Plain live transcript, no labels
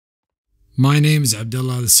My name is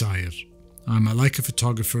Abdullah Alsayer. I'm a Leica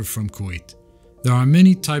photographer from Kuwait. There are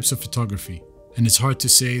many types of photography, and it's hard to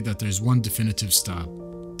say that there's one definitive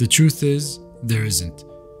style. The truth is, there isn't.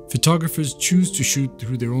 Photographers choose to shoot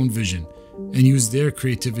through their own vision and use their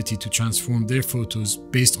creativity to transform their photos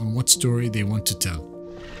based on what story they want to tell.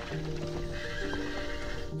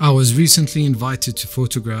 I was recently invited to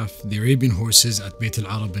photograph the Arabian horses at Bayt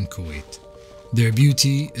al-Arab in Kuwait. Their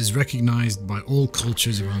beauty is recognized by all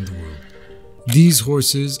cultures around the world. These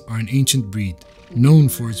horses are an ancient breed, known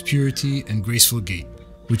for its purity and graceful gait,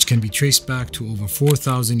 which can be traced back to over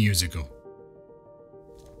 4,000 years ago.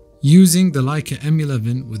 Using the Leica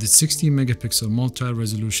M11 with its 16-megapixel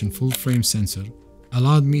multi-resolution full-frame sensor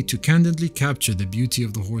allowed me to candidly capture the beauty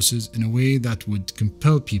of the horses in a way that would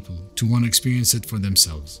compel people to want to experience it for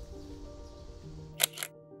themselves.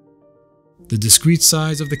 The discrete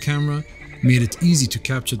size of the camera made it easy to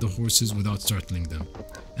capture the horses without startling them,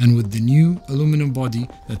 and with the new aluminum body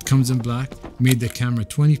that comes in black, made the camera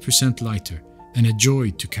 20% lighter and a joy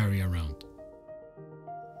to carry around.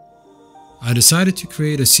 I decided to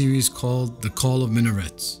create a series called The Call of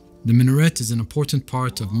Minarets. The minaret is an important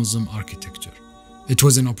part of Muslim architecture. It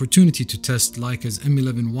was an opportunity to test Leica's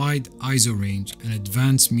M11 wide ISO range and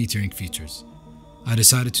advanced metering features. I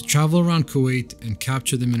decided to travel around Kuwait and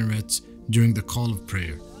capture the minarets during the call of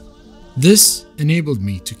prayer. This enabled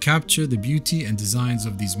me to capture the beauty and designs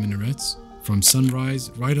of these minarets from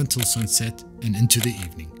sunrise right until sunset and into the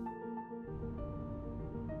evening.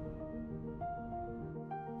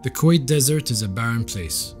 The Kuwait desert is a barren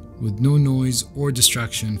place with no noise or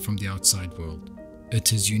distraction from the outside world.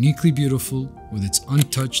 It is uniquely beautiful with its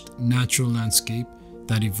untouched natural landscape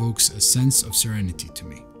that evokes a sense of serenity to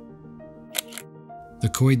me. The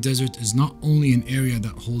Kuwait desert is not only an area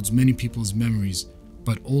that holds many people's memories,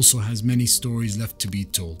 but also has many stories left to be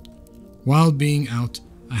told. While being out,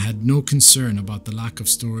 I had no concern about the lack of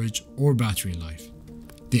storage or battery life.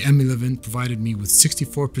 The M11 provided me with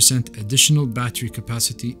 64% additional battery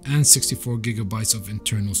capacity and 64 gigabytes of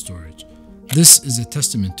internal storage. This is a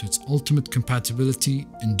testament to its ultimate compatibility,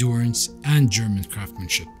 endurance, and German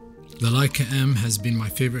craftsmanship. The Leica M has been my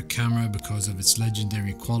favorite camera because of its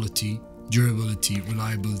legendary quality, durability,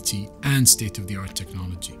 reliability, and state-of-the-art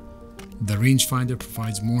technology. The rangefinder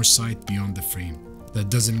provides more sight beyond the frame.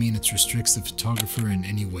 That doesn't mean it restricts the photographer in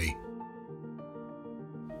any way.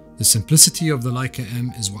 The simplicity of the Leica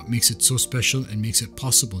M is what makes it so special and makes it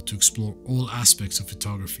possible to explore all aspects of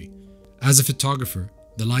photography. As a photographer,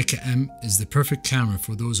 the Leica M is the perfect camera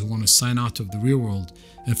for those who want to sign out of the real world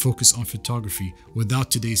and focus on photography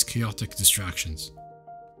without today's chaotic distractions.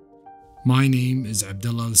 My name is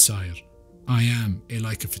Abdullah Alsayer. I am a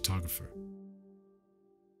Leica photographer.